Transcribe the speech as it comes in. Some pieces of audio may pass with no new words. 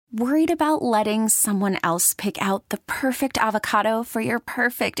Worried about letting someone else pick out the perfect avocado for your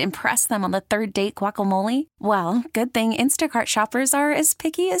perfect impress them on the third date guacamole? Well, good thing Instacart shoppers are as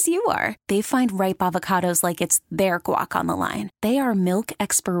picky as you are. They find ripe avocados like it's their guac on the line. They are milk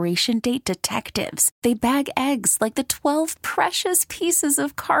expiration date detectives. They bag eggs like the 12 precious pieces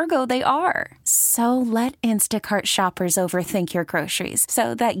of cargo they are. So let Instacart shoppers overthink your groceries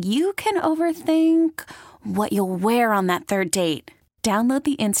so that you can overthink what you'll wear on that third date. Download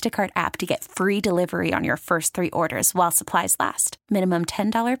the Instacart app to get free delivery on your first 3 orders while supplies last. Minimum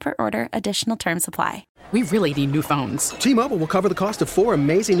 $10 per order. Additional terms apply. We really need new phones. T-Mobile will cover the cost of 4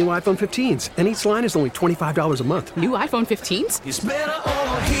 amazing new iPhone 15s, and each line is only $25 a month. New iPhone 15s? It's better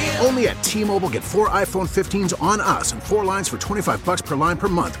over here. Only at T-Mobile, get 4 iPhone 15s on us and 4 lines for $25 per line per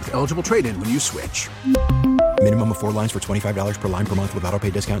month with eligible trade-in when you switch. Minimum of 4 lines for $25 per line per month with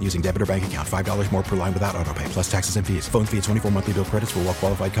autopay discount using debit or bank account. $5 more per line without autopay, plus taxes and fees. Phone fee at 24 monthly bill credits for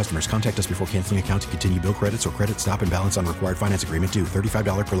well-qualified customers. Contact us before canceling account to continue bill credits or credit stop and balance on required finance agreement due.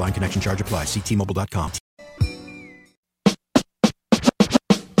 $35 per line connection charge applies. See T-Mobile.com.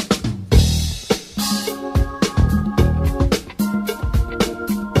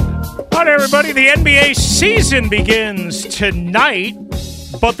 All right, everybody, the NBA season begins tonight,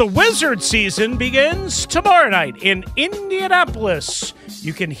 but the Wizards season begins tomorrow night in Indianapolis.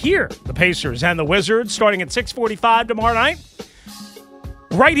 You can hear the Pacers and the Wizards starting at 6:45 tomorrow night.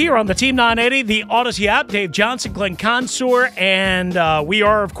 Right here on the Team 980, the Odyssey app, Dave Johnson, Glenn Consor, and we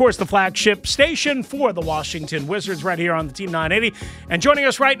are, of course, the flagship station for the Washington Wizards right here on the Team 980. And joining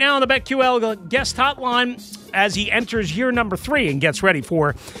us right now on the BetQL guest hotline as he enters year number 3 and gets ready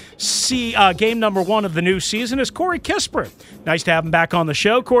for game number 1 of the new season is Corey Kispert. Nice to have him back on the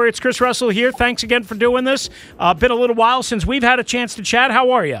show. Corey, it's Chris Russell here. Thanks again for doing this. Been a little while since we've had a chance to chat.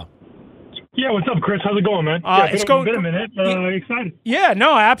 How are you? Yeah, what's up, Chris? How's it going, man? It's been a minute. Excited. Yeah,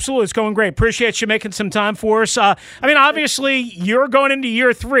 no, absolutely. It's going great. Appreciate you making some time for us. Obviously, you're going into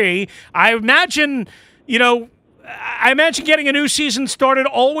year 3. I imagine getting a new season started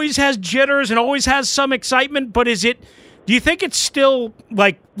always has jitters and always has some excitement, but do you think it's still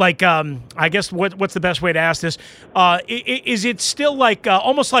I guess what's the best way to ask this? Is it still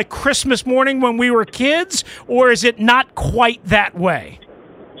almost like Christmas morning when we were kids, or is it not quite that way?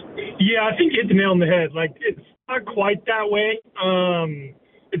 Yeah, I think you hit the nail on the head. It's not quite that way.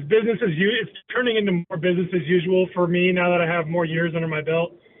 It's business as usual. It's turning into more business as usual for me now that I have more years under my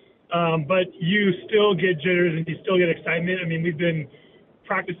belt. But you still get jitters and you still get excitement. I mean, we've been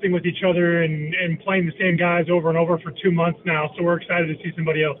practicing with each other and playing the same guys over and over for 2 months now, so we're excited to see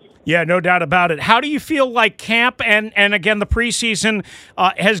somebody else. Yeah, no doubt about it. How do you feel like camp and again, the preseason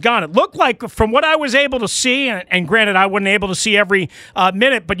has gone? It looked like, from what I was able to see, and granted, I wasn't able to see every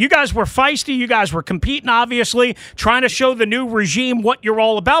minute, but you guys were feisty. You guys were competing, obviously, trying to show the new regime what you're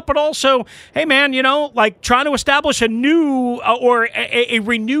all about, but also, hey, man, trying to establish a new or a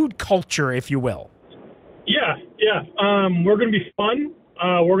renewed culture, if you will. Yeah. We're going to be fun.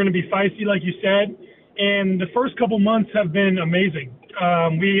 We're going to be feisty, like you said, and the first couple months have been amazing.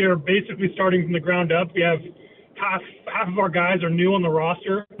 We are basically starting from the ground up. We have half of our guys are new on the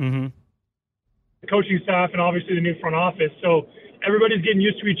roster, the coaching staff, and obviously the new front office. So everybody's getting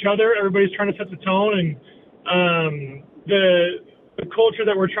used to each other. Everybody's trying to set the tone, and the culture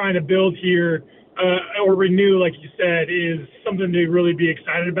that we're trying to build here or renew, like you said, is something to really be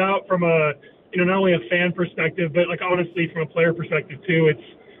excited about from a not only a fan perspective, but honestly from a player perspective too.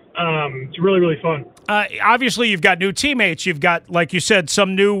 It's really, really fun. Obviously, you've got new teammates. You've got, like you said,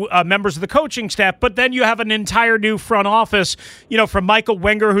 some new members of the coaching staff, but then you have an entire new front office, from Michael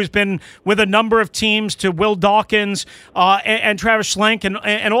Wenger, who's been with a number of teams, to Will Dawkins and Travis Schlenk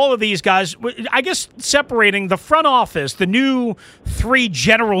and all of these guys. I guess separating the front office, the new 3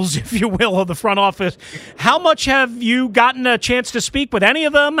 generals, if you will, of the front office, how much have you gotten a chance to speak with any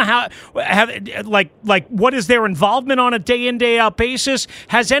of them? What is their involvement on a day-in, day-out basis?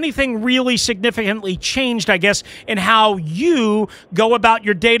 Has anything really significantly changed, I guess, in how you go about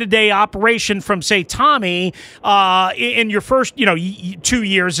your day-to-day operation from, say, Tommy, in your first, 2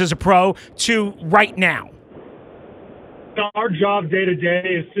 years as a pro to right now? Our job day-to-day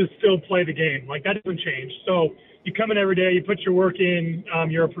is to still play the game. That doesn't change. So you come in every day, you put your work in,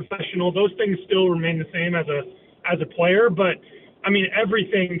 you're a professional. Those things still remain the same as a player. But,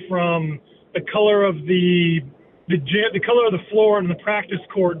 everything from the color of the color of the floor and the practice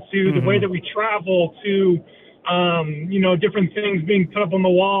court to the way that we travel to, different things being put up on the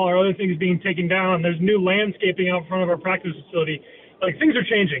wall or other things being taken down. There's new landscaping out front of our practice facility. Things are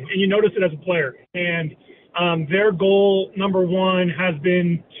changing, and you notice it as a player. And Their goal, number one, has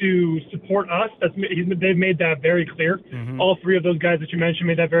been to support us. They've made that very clear. Mm-hmm. All three of those guys that you mentioned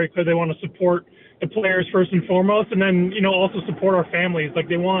made that very clear. They want to support the players first and foremost, and then, also support our families. Like,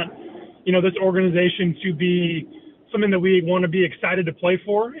 they want, this organization to be something that we want to be excited to play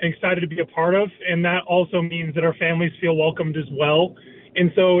for and excited to be a part of, and that also means that our families feel welcomed as well.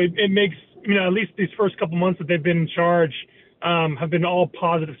 And so it makes, at least these first couple months that they've been in charge, have been all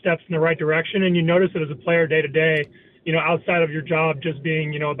positive steps in the right direction. And you notice it as a player day to day, outside of your job just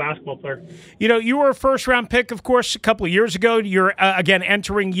being, a basketball player. You were a first-round pick, of course, a couple of years ago. You're, again,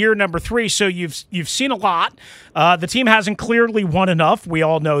 entering year number 3, so you've seen a lot. The team hasn't clearly won enough. We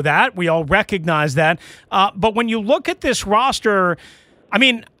all know that. We all recognize that. But when you look at this roster,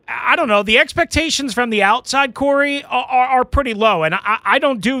 I don't know. The expectations from the outside, Corey, are pretty low. And I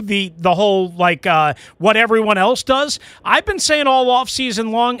don't do the whole, what everyone else does. I've been saying all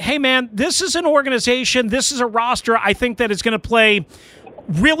offseason long, hey, man, this is an organization, this is a roster I think that is going to play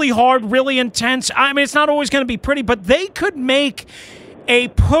really hard, really intense. It's not always going to be pretty, but they could make a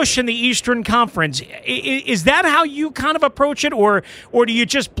push in the Eastern Conference. Is that how you kind of approach it, or do you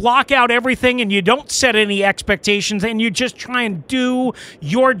just block out everything and you don't set any expectations and you just try and do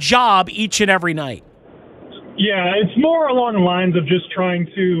your job each and every night? Yeah, it's more along the lines of just trying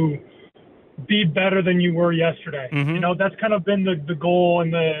to be better than you were yesterday. Mm-hmm. That's kind of been the goal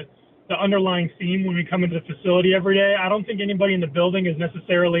and the underlying theme when we come into the facility every day. I don't think anybody in the building is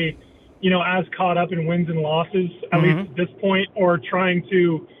necessarily as caught up in wins and losses, at mm-hmm. least at this point, or trying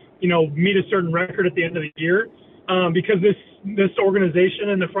to, meet a certain record at the end of the year. Because this organization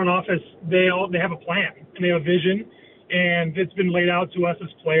and the front office, they have a plan and they have a vision, and it's been laid out to us as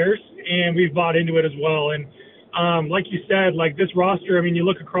players, and we've bought into it as well. And like you said, this roster, you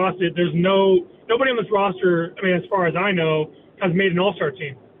look across it, there's nobody on this roster, as far as I know, has made an all-star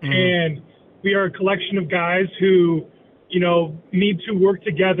team. Mm-hmm. And we are a collection of guys who need to work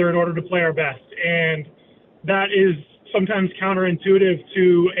together in order to play our best. And that is sometimes counterintuitive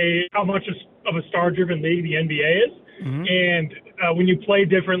to how much of a star-driven league the NBA is. Mm-hmm. And when you play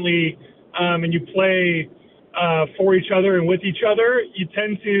differently and you play for each other and with each other, you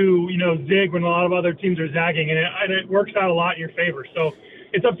tend to, zig when a lot of other teams are zagging, and it works out a lot in your favor. So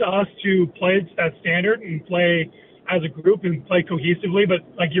it's up to us to play to that standard and play as a group and play cohesively.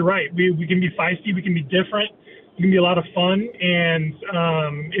 But you're right, we can be feisty, we can be different. It can be a lot of fun, and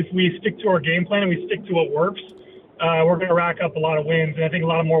if we stick to our game plan and we stick to what works, we're going to rack up a lot of wins, and I think a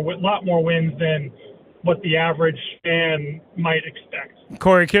lot more wins than what the average fan might expect.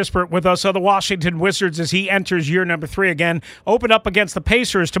 Corey Kispert with us on the Washington Wizards as he enters year number 3 again. Open up against the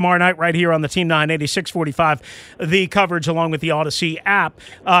Pacers tomorrow night right here on the Team 980, 645, the coverage along with the Odyssey app.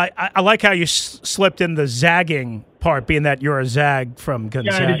 I like how you slipped in the zagging part, being that you're a zag from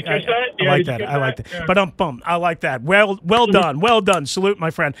Gonzaga. Yeah, did you catch that? I like that. I like that. Yeah. But I like that. Well done. Well done. Salute, my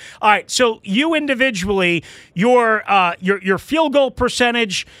friend. All right, so you individually, your field goal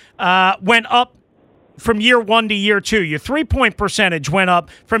percentage went up from year 1 to year 2. Your three-point percentage went up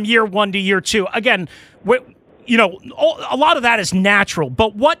from year 1 to year 2. Again, a lot of that is natural,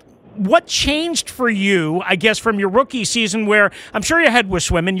 but what changed for you, I guess, from your rookie season where I'm sure your head was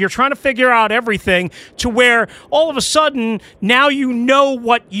swimming, you're trying to figure out everything, to where all of a sudden now you know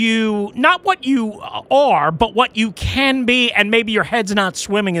not what you are, but what you can be, and maybe your head's not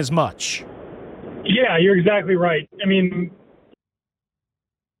swimming as much? Yeah, you're exactly right.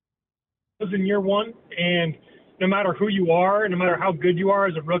 Was in year 1, and no matter who you are, no matter how good you are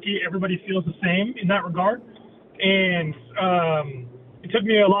as a rookie, everybody feels the same in that regard. And it took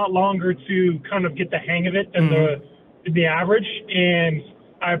me a lot longer to kind of get the hang of it than mm-hmm. the average. And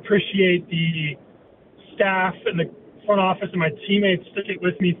I appreciate the staff and the front office and my teammates sticking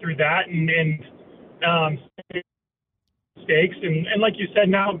with me through that and mistakes. And like you said,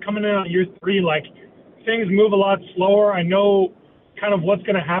 now coming in on year 3, things move a lot slower. I know kind of what's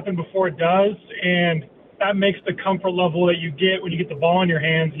going to happen before it does, and that makes the comfort level that you get when you get the ball in your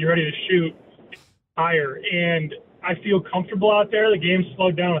hands and you're ready to shoot higher. And I feel comfortable out there. The game's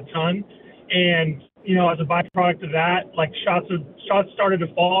slowed down a ton, and as a byproduct of that, shots started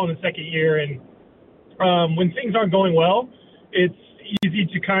to fall in the second year. And when things aren't going well, it's easy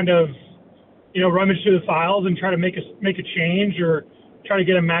to kind of rummage through the files and try to make a change or try to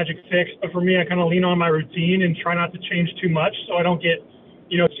get a magic fix. But for me, I kind of lean on my routine and try not to change too much, so I don't get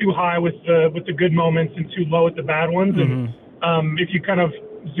too high with the good moments and too low with the bad ones. Mm-hmm. And if you kind of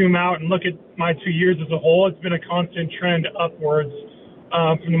zoom out and look at my 2 years as a whole, it's been a constant trend upwards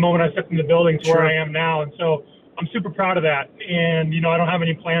from the moment I stepped in the building to where I am now. And so I'm super proud of that. And I don't have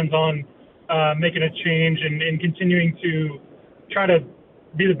any plans on making a change and continuing to try to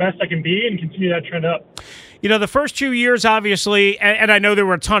be the best I can be and continue that trend up. the first 2 years, obviously, and I know there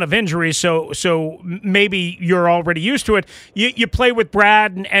were a ton of injuries, so maybe you're already used to it. You play with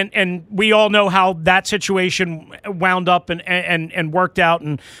Brad, and we all know how that situation wound up and worked out,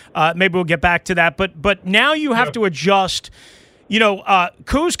 and maybe we'll get back to that. But now you have to adjust.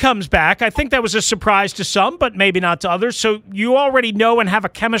 Kuz comes back. I think that was a surprise to some, but maybe not to others. So you already know and have a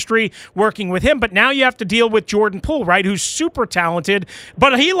chemistry working with him. But now you have to deal with Jordan Poole, right, who's super talented,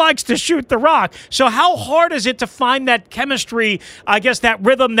 but he likes to shoot the rock. So how hard is it to find that chemistry, I guess that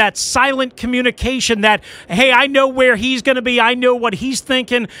rhythm, that silent communication, that, hey, I know where he's going to be, I know what he's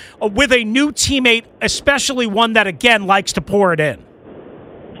thinking, with a new teammate, especially one that, again, likes to pour it in?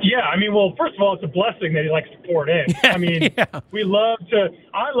 Yeah, I mean, well, first of all, it's a blessing that he likes to pour it in. I mean, I'm a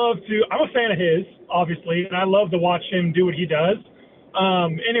fan of his, obviously, and I love to watch him do what he does.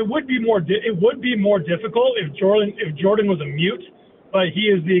 And it would be more difficult if Jordan was a mute, but he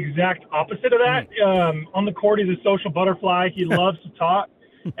is the exact opposite of that. On the court, he's a social butterfly. He loves to talk,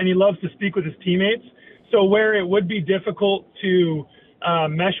 and he loves to speak with his teammates. So where it would be difficult to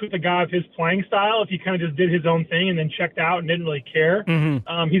mesh with a guy of his playing style if he kind of just did his own thing and then checked out and didn't really care.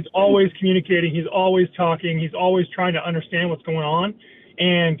 He's always communicating. He's always talking. He's always trying to understand what's going on.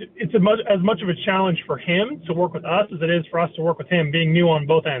 And it's as much of a challenge for him to work with us as it is for us to work with him, being new on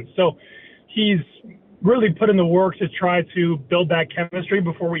both ends. So he's really put in the work to try to build that chemistry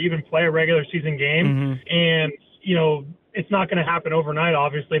before we even play a regular season game. And, it's not going to happen overnight,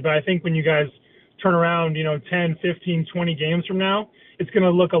 obviously, but I think when you guys turn around, 10, 15, 20 games from now, it's going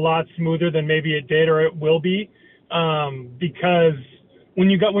to look a lot smoother than maybe it did or it will be, because when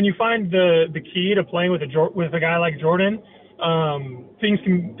you find the key to playing with a guy like Jordan, things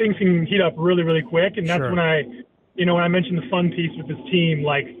can heat up really, really quick. And that's when when I mentioned the fun piece with this team,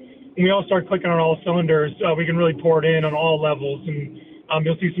 like when we all start clicking on all cylinders, we can really pour it in on all levels, and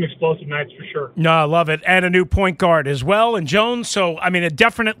you'll see some explosive nights for sure. No, I love it. And a new point guard as well, and Jones. So, I mean,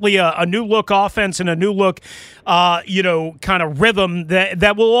 definitely a new look offense and a new look, kind of rhythm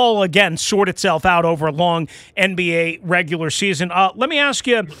that will all, again, sort itself out over a long NBA regular season. Let me ask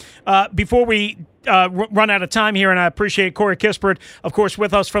you, before we run out of time here, and I appreciate Corey Kispert, of course,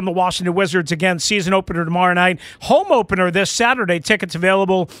 with us from the Washington Wizards. Again, season opener tomorrow night. Home opener this Saturday. Tickets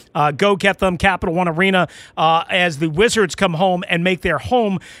available. Go get them. Capital One Arena as the Wizards come home and make their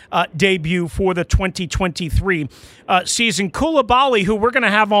home debut for the 2023 season. Koulibaly, who we're going to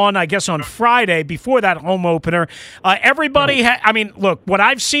have on, I guess, on Friday before that home opener. Everybody, look, what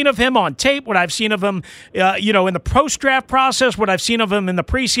I've seen of him on tape, what I've seen of him, in the post-draft process, what I've seen of him in the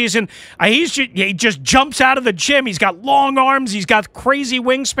preseason, he just jumps out of the gym. He's got long arms. He's got crazy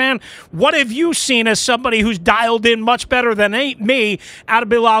wingspan. What have you seen as somebody who's dialed in much better than me out of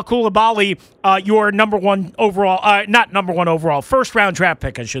Bilal Koulibaly, your number one overall, not number one overall, first-round draft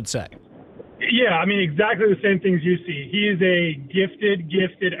pick, I should say? Yeah, I mean, exactly the same things you see. He is a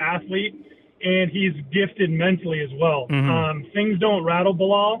gifted athlete, and he's gifted mentally as well. Things don't rattle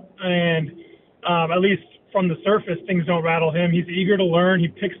Bilal, and at least from the surface, things don't rattle him. He's eager to learn. He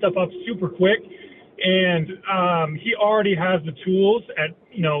picks stuff up super quick, and he already has the tools at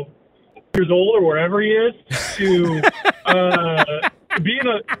years old or wherever he is to be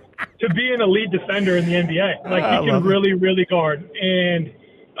an elite defender in the NBA. Like, he can really, really guard, and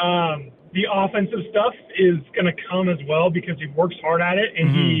the offensive stuff is going to come as well because he works hard at it, and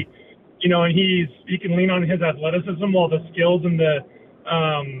he can lean on his athleticism while the skills and the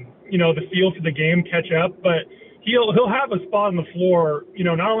feel for the game catch up. But he'll have a spot on the floor,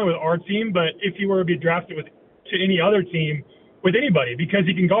 not only with our team, but if he were to be drafted to any other team, with anybody, because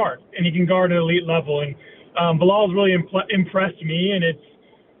he can guard, and he can guard at an elite level. And Bilal's really impressed me, and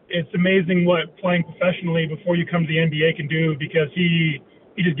it's amazing what playing professionally before you come to the NBA can do, because he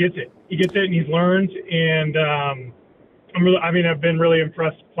just gets it. He gets it, and he's learned. And I've been really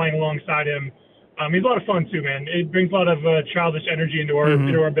impressed playing alongside him. He's a lot of fun too, man. It brings a lot of childish energy into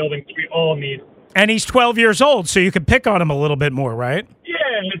our building, which we all need. And he's 12 years old, so you can pick on him a little bit more, right?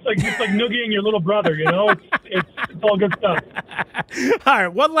 Yeah, it's like noogieing your little brother. It's all good stuff. All right,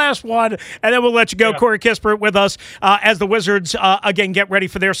 one last one, and then we'll let you go. Yeah. Corey Kispert with us as the Wizards again get ready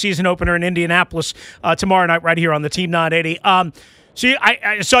for their season opener in Indianapolis tomorrow night, right here on the Team 980. So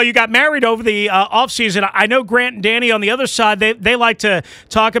I saw you got married over the offseason. I know Grant and Danny on the other side, they like to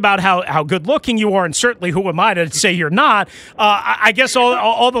talk about how good-looking you are, and certainly who am I to say you're not. I guess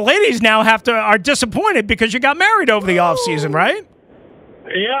all the ladies now are disappointed because you got married over the offseason, right?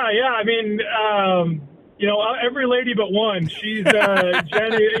 Yeah. I mean, every lady but one. She's Jen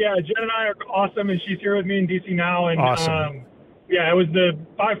and I are awesome, and she's here with me in DC now. And awesome. It was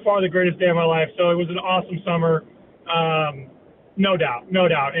by far the greatest day of my life. So it was an awesome summer. No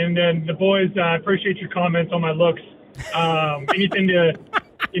doubt. And then the boys, I appreciate your comments on my looks. Anything to,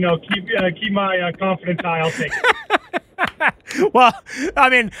 keep my confidence high, I'll take it. Well, I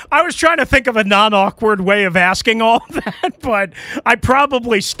mean, I was trying to think of a non-awkward way of asking all that, but I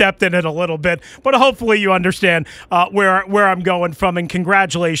probably stepped in it a little bit. But hopefully you understand where I'm going from. And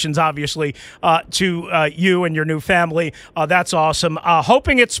congratulations, obviously, to you and your new family. That's awesome.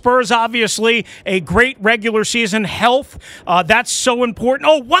 Hoping it spurs, obviously, a great regular season. Health, that's so important.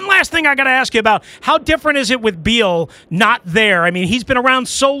 Oh, one last thing I got to ask you about. How different is it with Beal not there? I mean, he's been around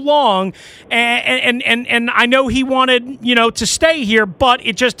so long, and I know he wanted, to stay here, but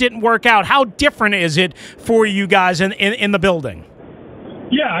it just didn't work out. How different is it for you guys in the building?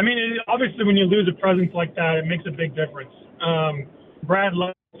 Yeah, I mean, obviously when you lose a presence like that, it makes a big difference. Brad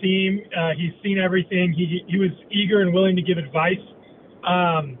loved the team. He's seen everything. He was eager and willing to give advice.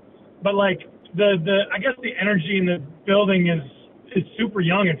 But like I guess the energy in the building is super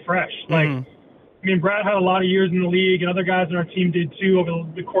young and fresh. Like, I mean, Brad had a lot of years in the league, and other guys on our team did too over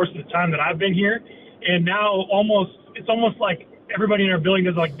the course of the time that I've been here. And now it's almost like everybody in our building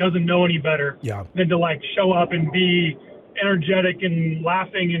doesn't know any better than to like show up and be energetic and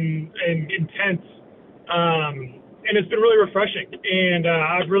laughing and intense. And it's been really refreshing. And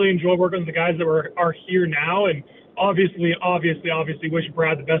I've really enjoyed working with the guys that are here now. And obviously wish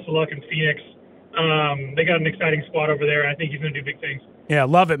Brad the best of luck in Phoenix. They got an exciting squad over there, and I think he's going to do big things. Yeah,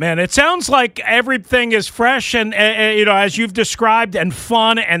 love it, man. It sounds like everything is fresh and as you've described, and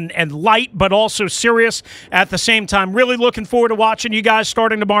fun and light, but also serious at the same time. Really looking forward to watching you guys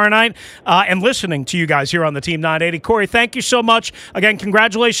starting tomorrow night and listening to you guys here on the Team 980. Corey, thank you so much. Again,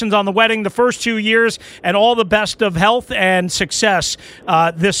 congratulations on the wedding, the first 2 years, and all the best of health and success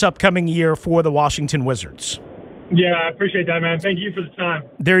this upcoming year for the Washington Wizards. Yeah, I appreciate that, man. Thank you for the time.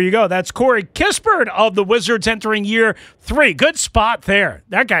 There you go. That's Corey Kispert of the Wizards entering year 3. Good spot there.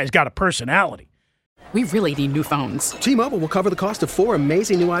 That guy's got a personality. We really need new phones. T-Mobile will cover the cost of 4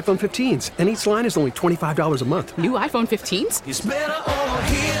 amazing new iPhone 15s, and each line is only $25 a month. New iPhone 15s? It's better over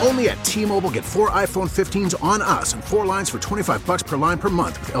here. Only at T-Mobile, get 4 iPhone 15s on us and 4 lines for $25 per line per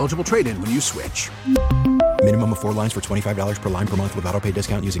month with eligible trade-in when you switch. Minimum of 4 lines for $25 per line per month with autopay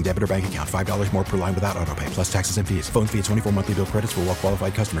discount using debit or bank account. $5 more per line without autopay, plus taxes and fees. Phone fee at 24 monthly bill credits for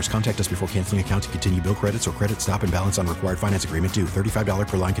well-qualified customers. Contact us before canceling account to continue bill credits or credit stop and balance on required finance agreement due. $35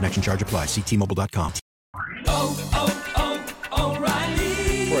 per line connection charge applies. See T-Mobile.com.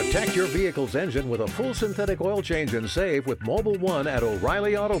 O'Reilly. Protect your vehicle's engine with a full synthetic oil change and save with Mobile One at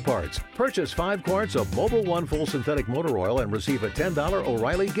O'Reilly Auto Parts. Purchase 5 quarts of Mobile One full synthetic motor oil and receive a $10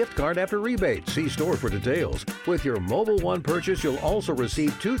 O'Reilly gift card after rebate. See store for details. With your Mobile One purchase, you'll also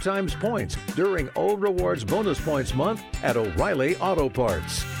receive 2 times points during O Rewards Bonus Points Month at O'Reilly Auto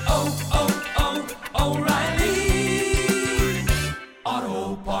Parts. O'Reilly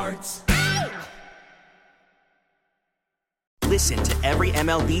Auto Parts. Listen to every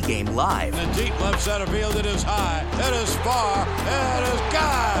MLB game live. In the deep left center field, it is high, it is far, it is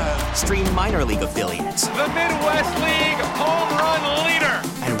gone. Stream minor league affiliates. The Midwest League home run leader.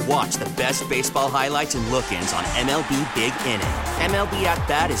 And watch the best baseball highlights and look-ins on MLB Big Inning. MLB At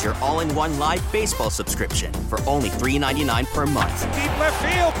Bat is your all-in-one live baseball subscription for only $3.99 per month. Deep left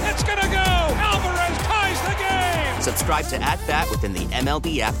field, it's gonna go. Alvarez ties the game. Subscribe to At Bat within the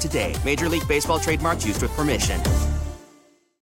MLB app today. Major League Baseball trademarks used with permission.